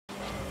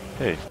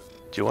Hey,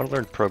 do you want to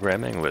learn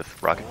programming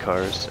with rocket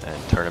cars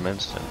and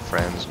tournaments and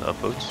friends and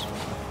upvotes?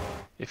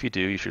 If you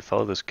do, you should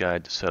follow this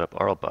guide to set up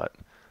RLBot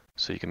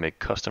so you can make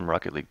custom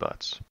Rocket League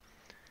bots.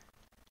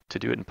 To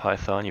do it in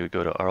Python, you would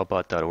go to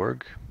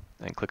rlbot.org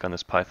and click on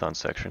this Python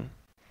section.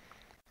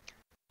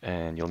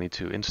 And you'll need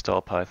to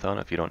install Python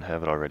if you don't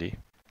have it already.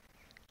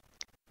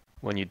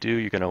 When you do,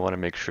 you're going to want to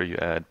make sure you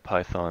add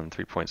Python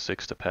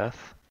 3.6 to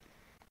path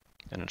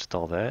and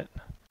install that.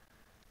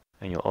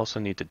 And you'll also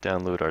need to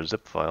download our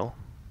zip file.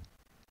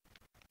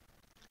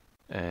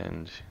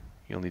 And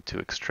you'll need to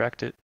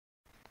extract it.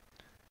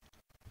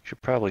 You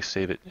should probably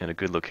save it in a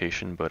good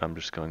location, but I'm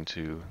just going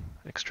to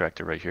extract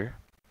it right here.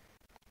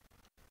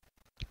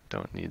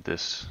 Don't need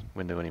this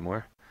window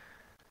anymore.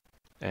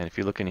 And if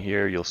you look in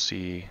here, you'll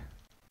see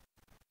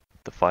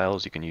the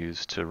files you can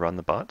use to run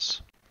the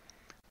bots.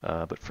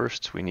 But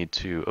first, we need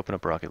to open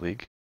up Rocket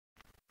League.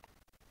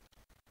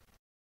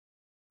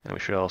 And we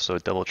should also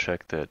double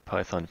check that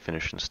Python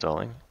finished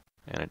installing,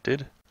 and it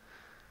did.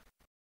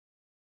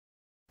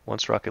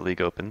 Once Rocket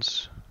League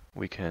opens,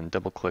 we can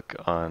double click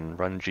on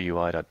run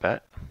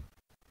GUI.bat.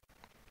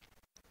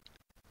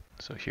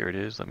 So here it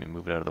is. Let me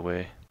move it out of the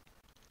way.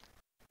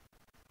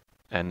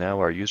 And now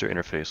our user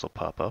interface will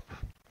pop up.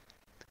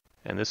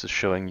 And this is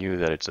showing you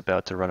that it's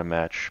about to run a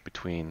match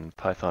between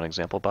Python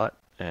ExampleBot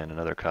and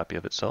another copy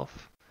of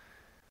itself.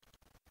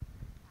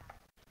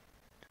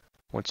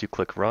 Once you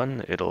click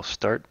run, it'll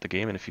start the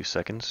game in a few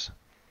seconds.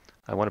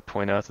 I want to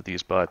point out that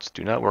these bots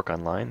do not work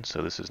online,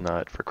 so this is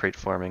not for crate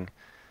farming.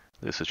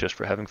 This is just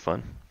for having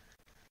fun.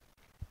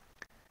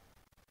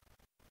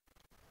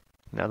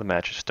 Now the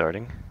match is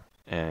starting,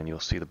 and you'll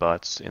see the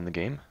bots in the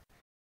game.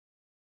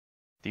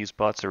 These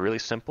bots are really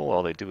simple.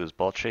 All they do is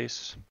ball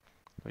chase,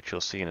 which you'll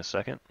see in a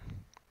second.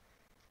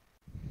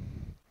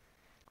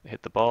 They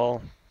hit the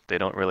ball. They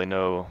don't really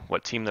know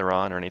what team they're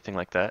on or anything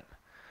like that.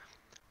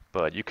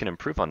 But you can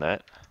improve on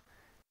that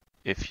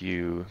if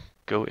you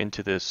go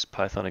into this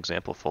Python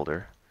example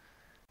folder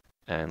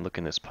and look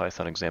in this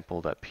Python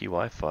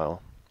example.py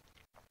file.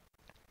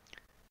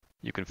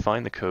 You can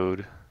find the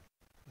code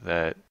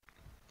that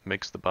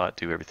makes the bot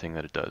do everything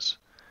that it does.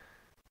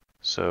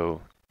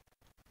 So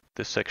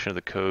this section of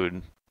the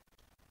code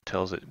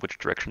tells it which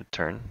direction to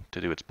turn to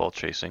do its ball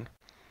chasing.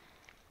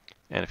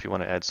 And if you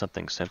want to add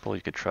something simple,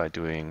 you could try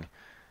doing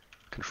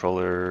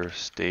controller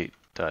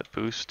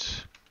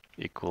state.boost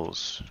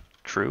equals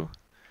true.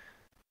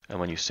 And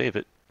when you save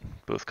it,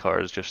 both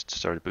cars just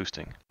started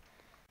boosting.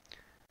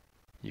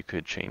 You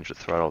could change the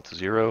throttle to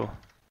 0,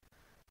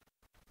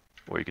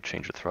 or you could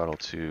change the throttle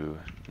to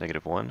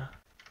 -1,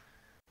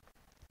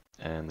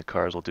 and the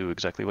cars will do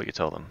exactly what you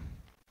tell them.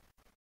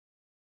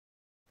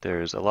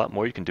 There's a lot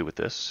more you can do with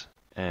this,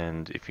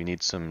 and if you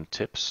need some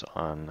tips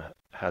on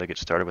how to get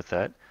started with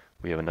that,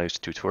 we have a nice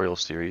tutorial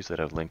series that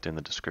I've linked in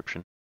the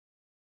description.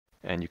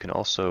 And you can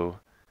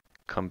also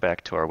come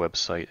back to our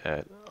website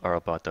at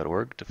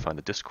rlbot.org to find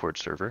the Discord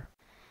server.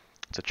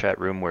 It's a chat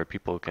room where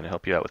people can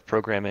help you out with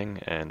programming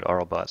and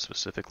RLBot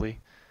specifically,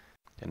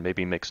 and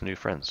maybe make some new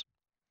friends.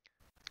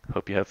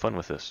 Hope you have fun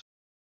with this.